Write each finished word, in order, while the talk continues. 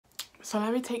So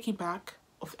let me take you back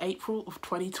of April of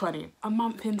 2020. A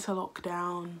month into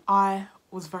lockdown, I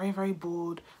was very, very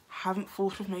bored. Haven't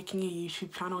thought of making a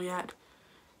YouTube channel yet.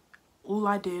 All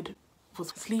I did was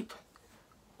sleep,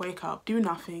 wake up, do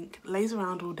nothing, laze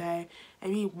around all day,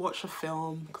 maybe watch a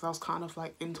film, because I was kind of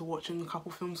like into watching a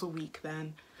couple films a week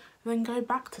then, and then go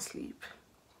back to sleep.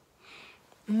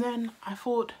 And then I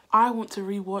thought, I want to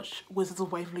rewatch Wizards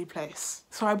of Waverly Place.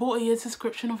 So I bought a year's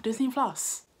subscription of Disney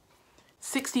Plus.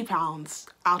 £60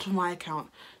 out of my account,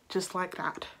 just like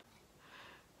that.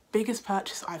 Biggest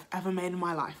purchase I've ever made in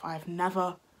my life. I've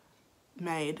never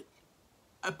made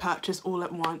a purchase all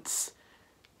at once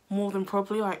more than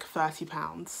probably like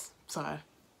 £30. So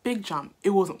big jump.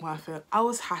 It wasn't worth it. I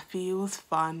was happy, it was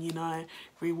fun, you know,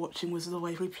 rewatching Wizards of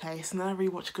Waverly Place, and then I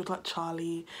rewatched Good Luck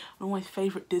Charlie, one of my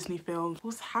favourite Disney films. I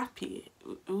was happy.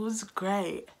 It was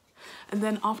great. And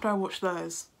then after I watched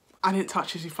those, I didn't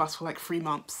touch Disney Plus for like 3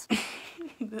 months.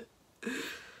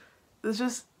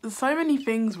 There's so many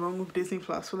things wrong with Disney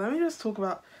Plus. So let me just talk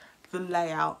about the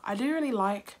layout. I do really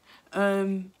like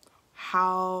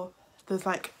how there's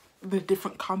like the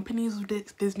different companies of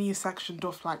Disney is sectioned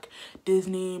off, like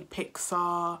Disney,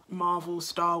 Pixar, Marvel,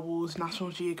 Star Wars,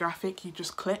 National Geographic. You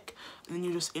just click and then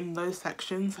you're just in those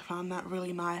sections. I found that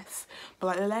really nice. But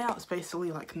like the layout is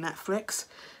basically like Netflix.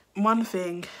 One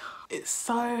thing, it's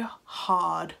so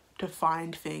hard to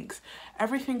find things.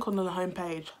 Everything on the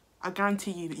homepage, I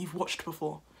guarantee you that you've watched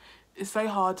before. It's so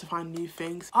hard to find new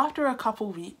things. After a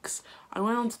couple weeks, I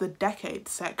went on to the decade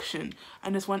section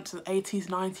and just went to the 80s,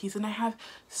 90s, and they have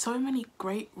so many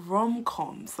great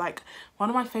rom-coms. Like, one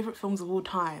of my favourite films of all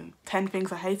time, 10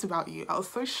 Things I Hate About You. I was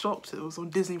so shocked it was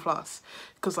on Disney Plus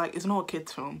because, like, it's not a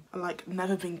kid's film. Like,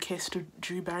 Never Been Kissed with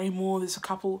Drew Barrymore. There's a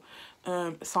couple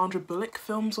Sandra Bullock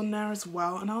films on there as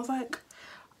well. And I was like,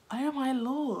 oh my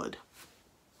lord.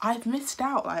 I've missed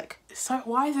out. Like, so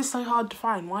why is this so hard to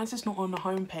find? Why is this not on the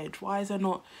homepage? Why is there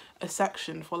not a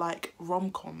section for like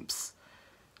rom-coms?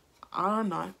 I don't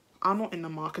know. I'm not in the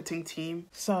marketing team.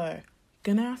 So,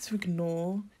 gonna have to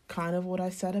ignore kind of what I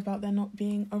said about there not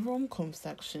being a rom-com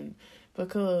section,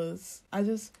 because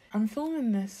I'm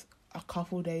filming this a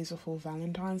couple days before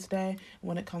Valentine's Day.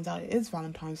 When it comes out, it is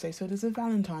Valentine's Day, so there's a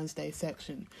Valentine's Day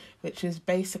section, which is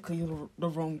basically the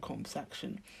rom-com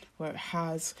section, where it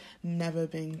has Never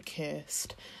Been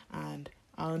Kissed, and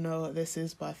I don't know what this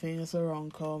is, but I think it's a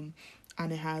rom-com,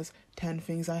 and it has 10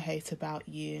 Things I Hate About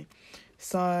You.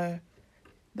 So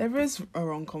there is a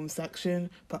rom-com section,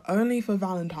 but only for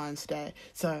Valentine's Day.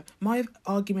 So my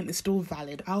argument is still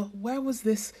valid. Where was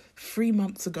this 3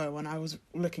 months ago when I was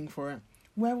looking for it?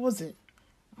 Where was it?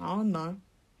 I don't know.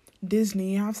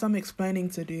 Disney, you have some explaining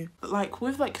to do. Like,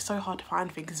 with like so hard to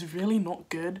find things, it's really not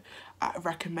good at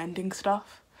recommending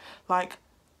stuff. Like,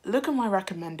 look at my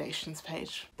recommendations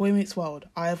page. Boy Meets World,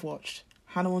 I have watched.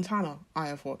 Hannah Montana, I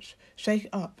have watched. Shake It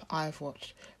Up, I have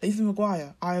watched. Lizzie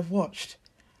McGuire, I have watched.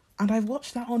 And I've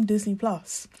watched that on Disney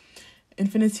Plus.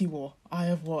 Infinity War, I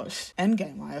have watched.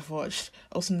 Endgame, I have watched.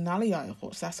 Awesome Finale, I have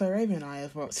watched. That's So Raven, I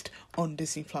have watched on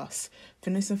Disney Plus.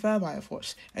 Phineas and Ferb, I have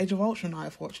watched. Age of Ultron, I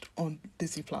have watched on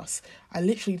Disney Plus. I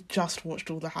literally just watched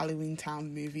all the Halloween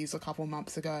Town movies a couple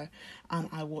months ago, and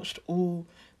I watched all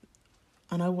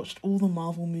the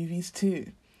Marvel movies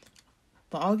too.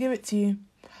 But I'll give it to you.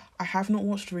 I have not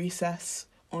watched Recess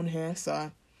on here,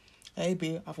 so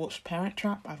maybe. I've watched Parent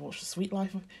Trap, I've watched the Sweet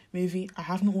Life movie, I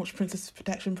have not watched Princess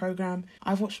Protection Program.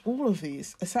 I've watched all of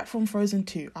these, except from Frozen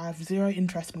 2. I have zero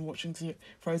interest in watching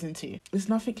Frozen 2. There's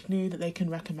nothing new that they can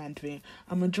recommend me.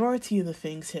 A majority of the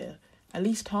things here, at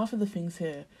least half of the things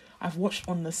here, I've watched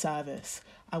on the service.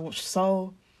 I watched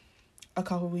Soul a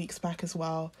couple weeks back as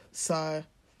well, so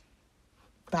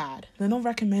bad. They're not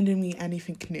recommending me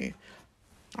anything new.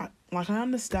 I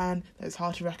understand that it's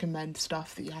hard to recommend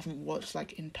stuff that you haven't watched,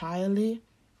 like, entirely.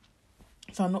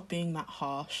 So I'm not being that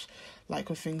harsh, like,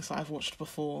 with things that I've watched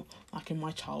before, like, in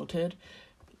my childhood.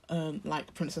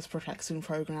 Like Princess Protection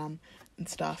Program and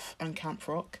stuff, and Camp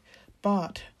Rock.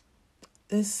 But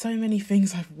there's so many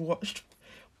things I've watched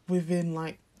within,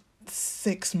 like,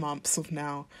 6 months of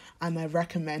now, and they're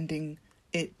recommending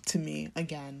it to me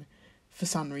again for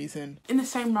some reason. In the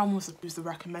same realm was the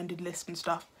recommended list and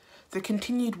stuff. The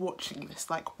continued watching list,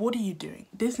 like, what are you doing?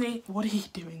 Disney, what are you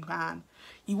doing, man?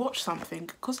 You watch something,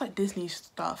 because like Disney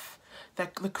stuff, the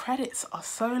credits are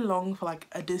so long for like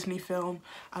a Disney film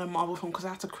and a Marvel film, because I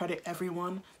have to credit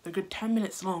everyone. They're a good 10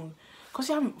 minutes long. Because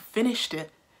you haven't finished it,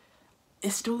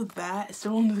 it's still there, it's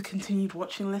still on the continued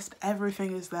watching list,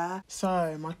 everything is there.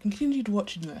 So, my continued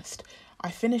watching list,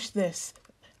 I finished this,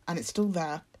 and it's still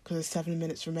there, because there's 7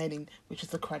 minutes remaining, which is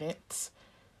the credits.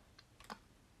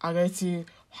 I go to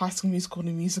High School Musical,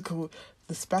 the musical,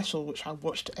 The Special, which I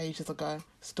watched ages ago,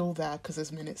 still there because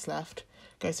there's minutes left.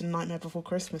 Goes to Nightmare Before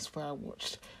Christmas, where I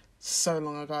watched so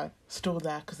long ago, still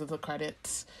there because of the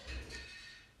credits.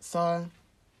 So,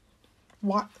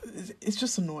 what? It's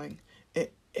just annoying.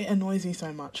 It annoys me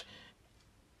so much.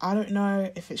 I don't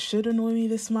know if it should annoy me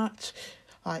this much.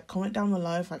 Like, comment down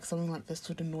below if like something like this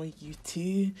would annoy you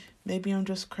too. Maybe I'm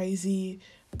just crazy,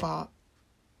 but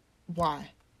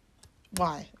why?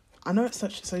 Why? I know it's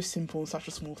so simple, such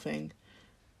a small thing,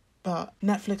 but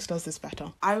Netflix does this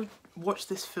better. I watched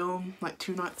this film like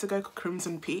 2 nights ago called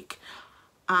Crimson Peak,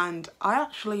 and I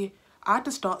had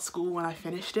to start school when I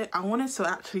finished it. I wanted to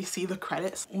actually see the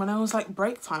credits. When I was like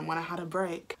break time, when I had a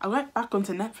break, I went back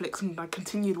onto Netflix and I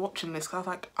continued watching this because I was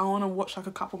like, I want to watch like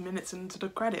a couple minutes into the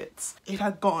credits. It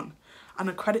had gone, and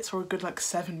the credits were a good like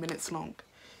 7 minutes long.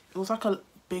 It was like a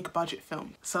big budget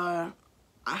film. So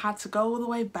I had to go all the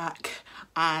way back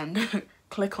and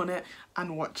click on it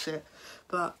and watch it.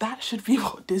 But that should be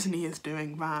what Disney is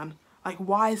doing, man. Like,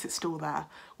 why is it still there?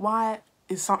 Why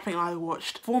is something I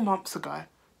watched 4 months ago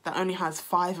that only has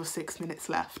 5 or 6 minutes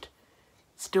left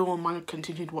still on my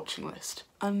continued watching list?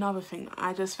 Another thing that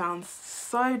I just found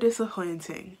so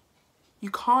disappointing. You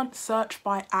can't search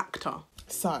by actor.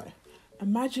 So,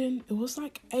 imagine it was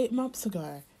like 8 months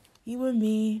ago. You and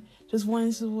me just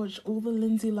wanted to watch all the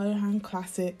Lindsay Lohan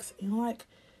classics. You're like,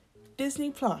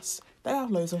 Disney Plus, they have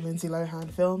loads of Lindsay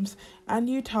Lohan films. And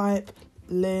you type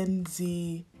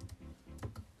Lindsay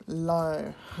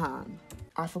Lohan.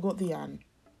 I forgot the N.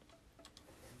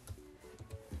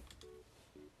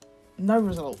 No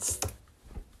results.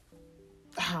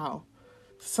 How?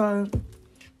 So,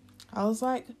 I was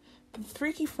like, the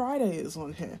Freaky Friday is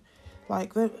on here.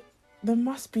 Like, there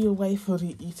must be a way for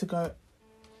you to go,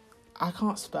 I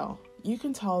can't spell. You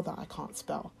can tell that I can't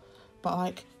spell. But,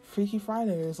 like, Freaky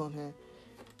Friday is on here.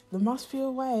 There must be a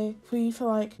way for you to,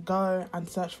 like, go and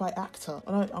search by actor.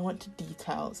 And I went to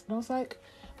details. And I was like,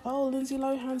 oh, Lindsay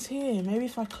Lohan's here. Maybe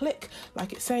if I click,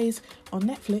 like it says on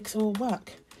Netflix, it will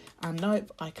work. And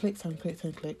nope, I clicked and clicked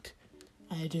and clicked.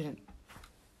 And I didn't.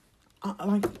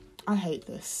 I hate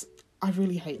this. I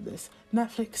really hate this.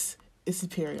 Netflix is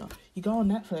superior. You go on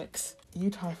Netflix, you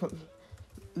type up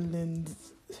Lindsay.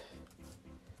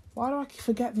 Why do I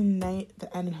forget the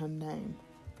N in her name?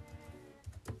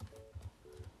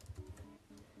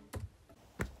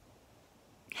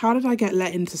 How did I get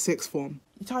let into sixth form?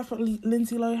 You type up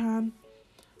Lindsay Lohan,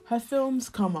 her films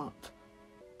come up.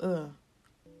 Ugh.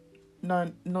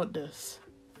 No, not this.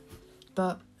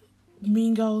 The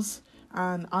Mean Girls,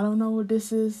 and I don't know what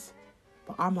this is,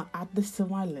 but I'm gonna add this to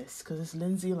my list because it's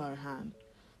Lindsay Lohan.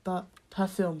 But her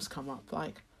films come up,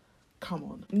 like, come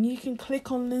on. And you can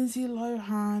click on Lindsay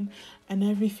Lohan and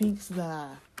everything's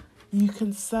there. You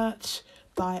can search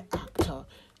by actor.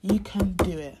 You can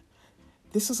do it.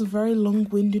 This was a very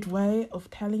long-winded way of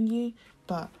telling you,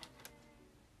 but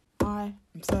I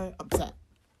am so upset.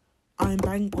 I am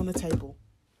banging on the table,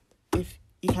 if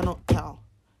you cannot tell,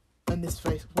 in this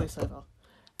voiceover.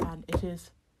 And it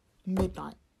is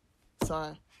midnight,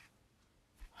 so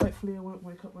hopefully I won't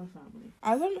wake up my family.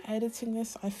 As I'm editing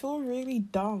this, I feel really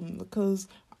dumb because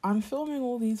I'm filming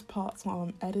all these parts while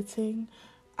I'm editing,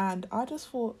 and I just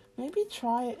thought, maybe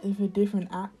try it with a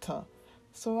different actor.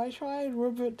 So I tried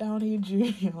Robert Downey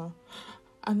Jr.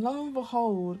 and lo and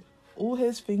behold, all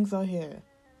his things are here.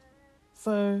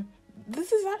 So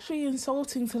this is actually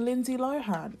insulting to Lindsay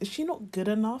Lohan. Is she not good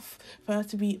enough for her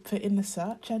to be put in the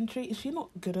search entry? Is she not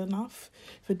good enough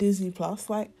for Disney Plus?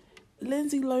 Like,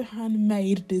 Lindsay Lohan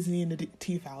made Disney in the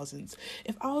 2000s.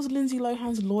 If I was Lindsay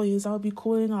Lohan's lawyers, I would be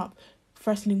calling up,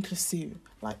 threatening to sue.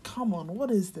 Like, come on, what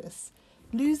is this?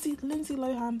 Lindsay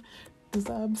Lohan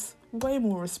deserves way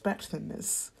more respect than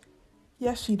this.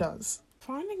 Yes, she does.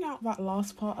 Finding out that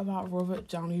last part about Robert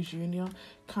Downey Jr.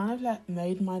 kind of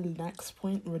made my next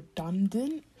point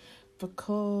redundant,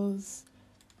 because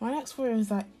my next point is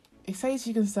that it says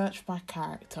you can search by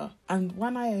character. And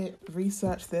when I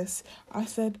researched this, I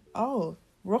said, oh,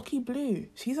 Rocky Blue,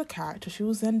 she's a character. She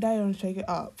was Zendaya on Shake It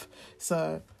Up.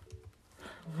 So,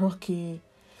 Rocky,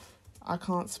 I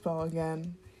can't spell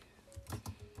again.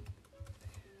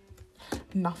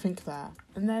 Nothing there.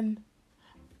 And then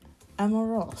Emma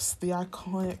Ross, the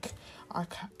iconic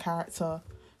character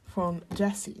from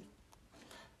Jessie,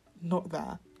 not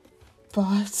there.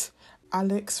 But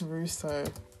Alex Russo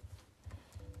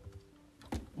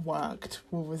worked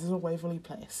with Wizard of Waverly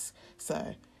Place.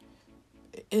 So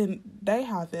they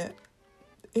have it.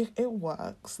 It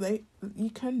works. You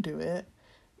can do it,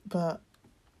 but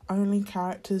only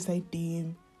characters they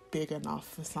deem big enough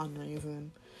for some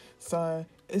reason. So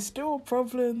it's still a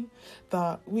problem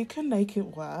that we can make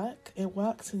it work. It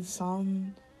works in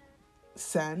some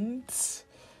sense,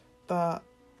 but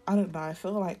I don't know, I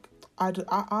feel like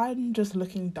I'm just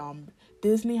looking dumb.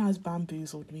 Disney has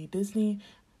bamboozled me.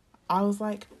 I was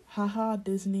like, haha,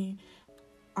 Disney,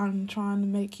 I'm trying to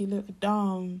make you look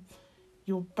dumb.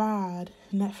 You're bad.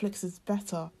 Netflix is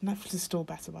better. Netflix is still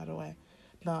better, by the way.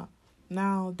 But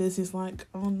now Disney's like,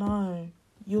 oh no,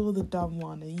 you're the dumb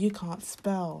one and you can't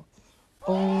spell.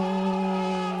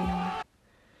 Oh,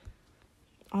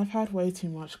 I've had way too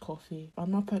much coffee.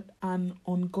 I'm up at an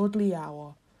ungodly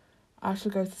hour. I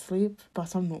should go to sleep,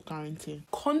 but I'm not going to.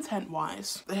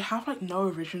 Content-wise, they have like no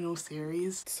original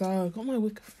series. So I've got my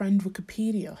friend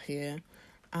Wikipedia here,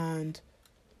 and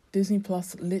Disney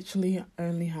Plus literally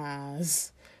only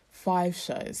has 5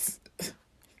 shows.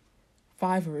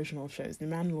 5 original shows. The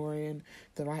Mandalorian,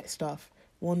 The Right Stuff,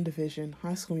 WandaVision,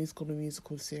 High School Musical, the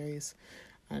musical series,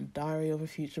 and Diary of a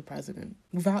Future President.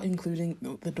 Without including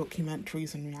the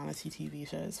documentaries and reality TV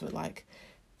shows, but like,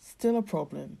 still a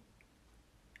problem.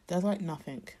 There's like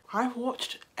nothing. I've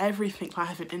watched everything I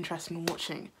have an interest in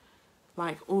watching.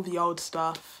 Like all the old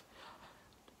stuff,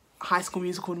 High School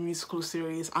Musical, the musical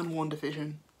series, and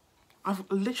WandaVision. I've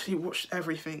literally watched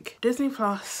everything. Disney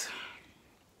Plus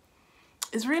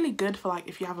is really good for like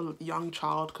if you have a young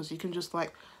child, because you can just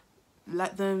like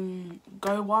let them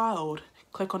go wild.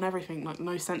 Click on everything, like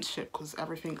no censorship, because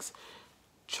everything's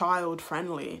child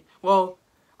friendly. Well,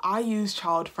 I use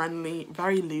child friendly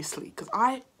very loosely, because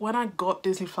when I got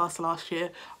Disney Plus last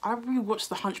year, I rewatched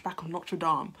The Hunchback of Notre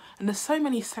Dame, and there's so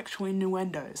many sexual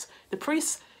innuendos. The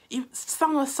priest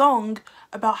sung a song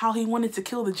about how he wanted to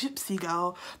kill the gypsy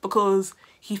girl because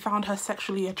he found her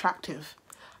sexually attractive.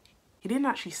 He didn't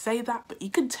actually say that, but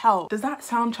you could tell. Does that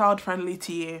sound child friendly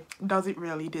to you? Does it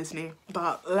really, Disney?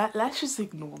 But let's just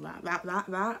ignore that.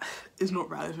 That is not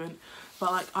relevant.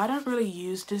 But like, I don't really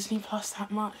use Disney Plus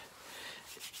that much.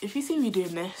 If you see me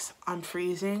doing this, I'm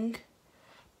freezing,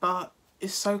 but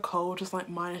it's so cold, it's like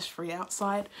 -3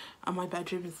 outside, and my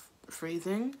bedroom is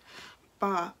freezing.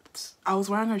 But I was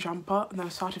wearing a jumper and then I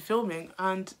started filming,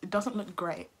 and it doesn't look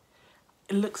great.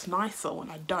 It looks nicer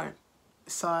when I don't.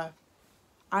 So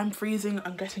I'm freezing,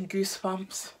 I'm getting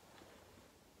goosebumps.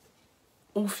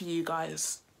 All for you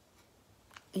guys.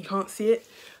 You can't see it,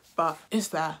 but it's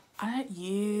there. I don't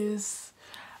use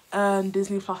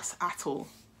Disney Plus at all.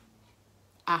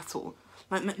 At all.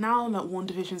 Like now that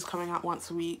WandaVision's coming out once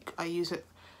a week, I use it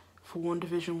for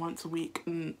WandaVision once a week,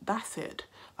 and that's it.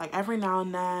 Like every now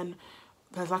and then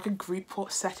there's like a group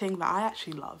setting that I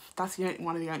actually love. That's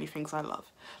one of the only things I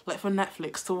love. Like for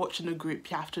Netflix, to watch in a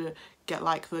group you have to get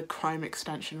like the Chrome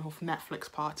extension of Netflix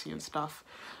Party and stuff.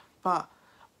 But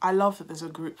I love that there's a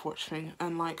group watching,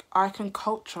 and like I can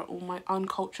culture all my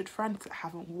uncultured friends that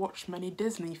haven't watched many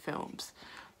Disney films.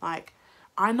 Like,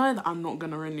 I know that I'm not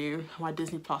going to renew my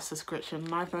Disney Plus subscription,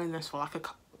 and I've known this for like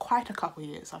quite a couple of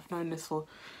years. I've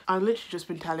literally just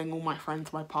been telling all my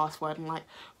friends my password and like,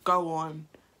 go on.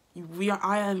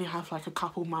 I only have like a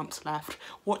couple months left.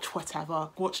 Watch whatever.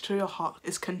 Watch till your heart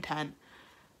is content.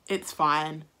 It's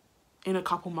fine. In a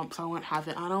couple months I won't have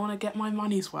it, and I want to get my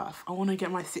money's worth. I want to get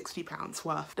my £60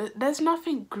 worth. There's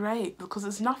nothing great because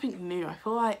there's nothing new. I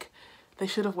feel like they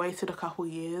should have waited a couple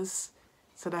years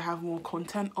so they have more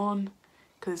content on,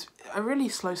 because a really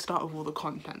slow start with all the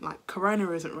content. Like Corona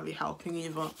isn't really helping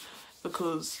either,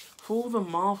 because for all the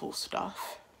Marvel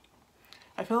stuff,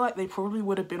 I feel like they probably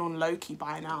would have been on Loki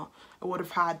by now. I would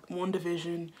have had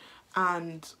WandaVision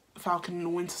and Falcon and the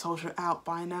Winter Soldier out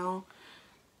by now,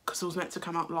 because it was meant to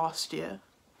come out last year,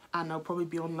 and they'll probably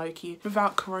be on Loki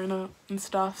without Corona and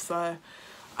stuff. So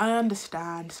I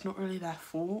understand it's not really their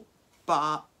fault,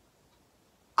 but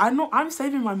I'm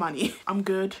saving my money. I'm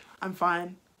good, I'm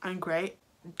fine, I'm great.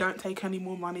 Don't take any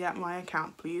more money out my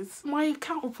account, please. My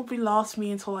account will probably last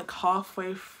me until like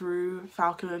halfway through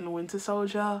Falcon and the Winter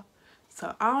Soldier.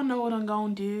 So I don't know what I'm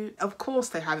going to do. Of course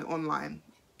they have it online.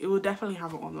 It will definitely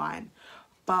have it online.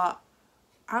 But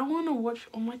I want to watch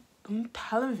on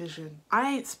television.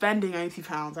 I ain't spending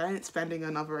 £80. I ain't spending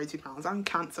another £80. I'm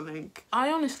cancelling.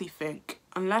 I honestly think,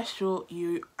 unless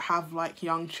you have like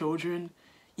young children,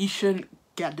 you shouldn't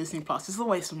get Disney Plus. It's a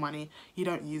waste of money. You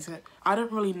don't use it. I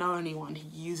don't really know anyone who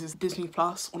uses Disney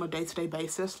Plus on a day-to-day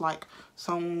basis. Like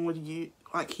someone would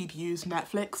he'd use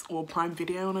Netflix or Prime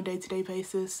Video on a day-to-day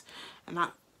basis, and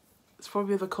it's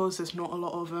probably because there's not a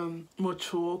lot of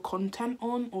mature content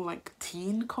on, or like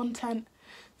teen content.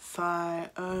 So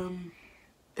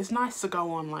it's nice to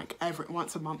go on like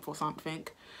once a month or something,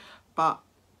 but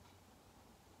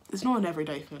it's not an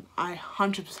everyday thing. I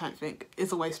 100% think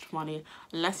it's a waste of money.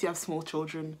 Unless you have small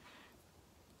children,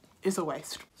 it's a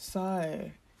waste.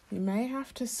 So you may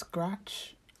have to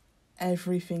scratch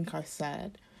everything I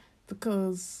said,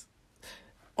 because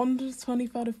On the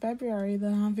 23rd of February,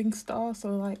 they're having Star,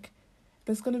 so like,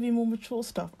 there's gonna be more mature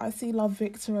stuff. I see Love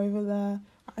Victor over there.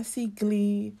 I see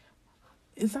Glee.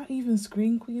 Is that even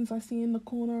Screen Queens I see in the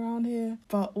corner around here?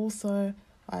 But also,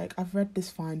 like, I've read this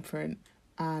fine print,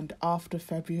 and after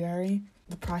February,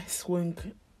 the price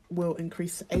will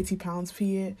increase to £80 per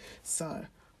year. So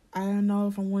I don't know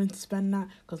if I'm willing to spend that,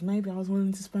 because maybe I was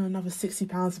willing to spend another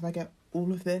 £60 if I get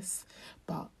all of this.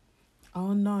 But I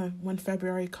don't know. When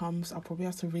February comes, I'll probably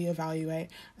have to reevaluate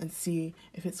and see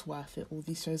if it's worth it. All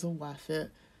these shows are worth it.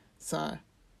 So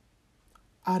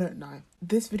I don't know.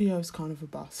 This video is kind of a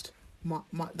bust.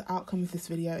 The outcome of this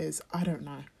video is, I don't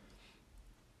know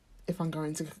if I'm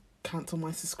going to cancel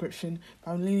my subscription,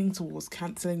 but I'm leaning towards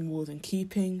cancelling more than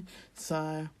keeping.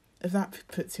 So if that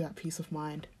puts you at peace of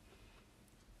mind,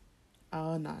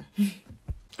 oh no.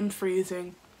 I'm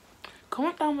freezing.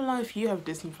 Comment down below if you have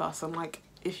Disney Plus, and like,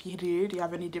 if you do you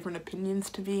have any different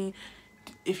opinions to me?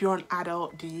 If you're an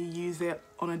adult, do you use it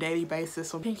on a daily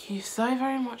basis? Thank you so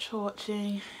very much for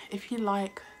watching. If you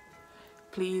like,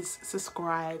 please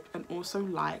subscribe, and also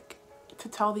like to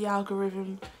tell the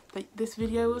algorithm that this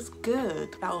video was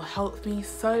good. That will help me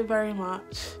so very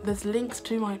much. There's links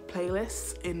to my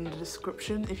playlists in the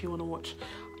description if you want to watch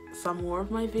some more of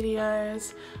my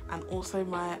videos, and also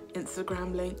my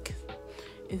Instagram link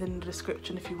is in the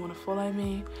description if you want to follow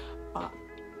me. But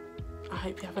I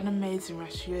hope you have an amazing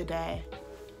rest of your day.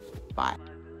 Bye.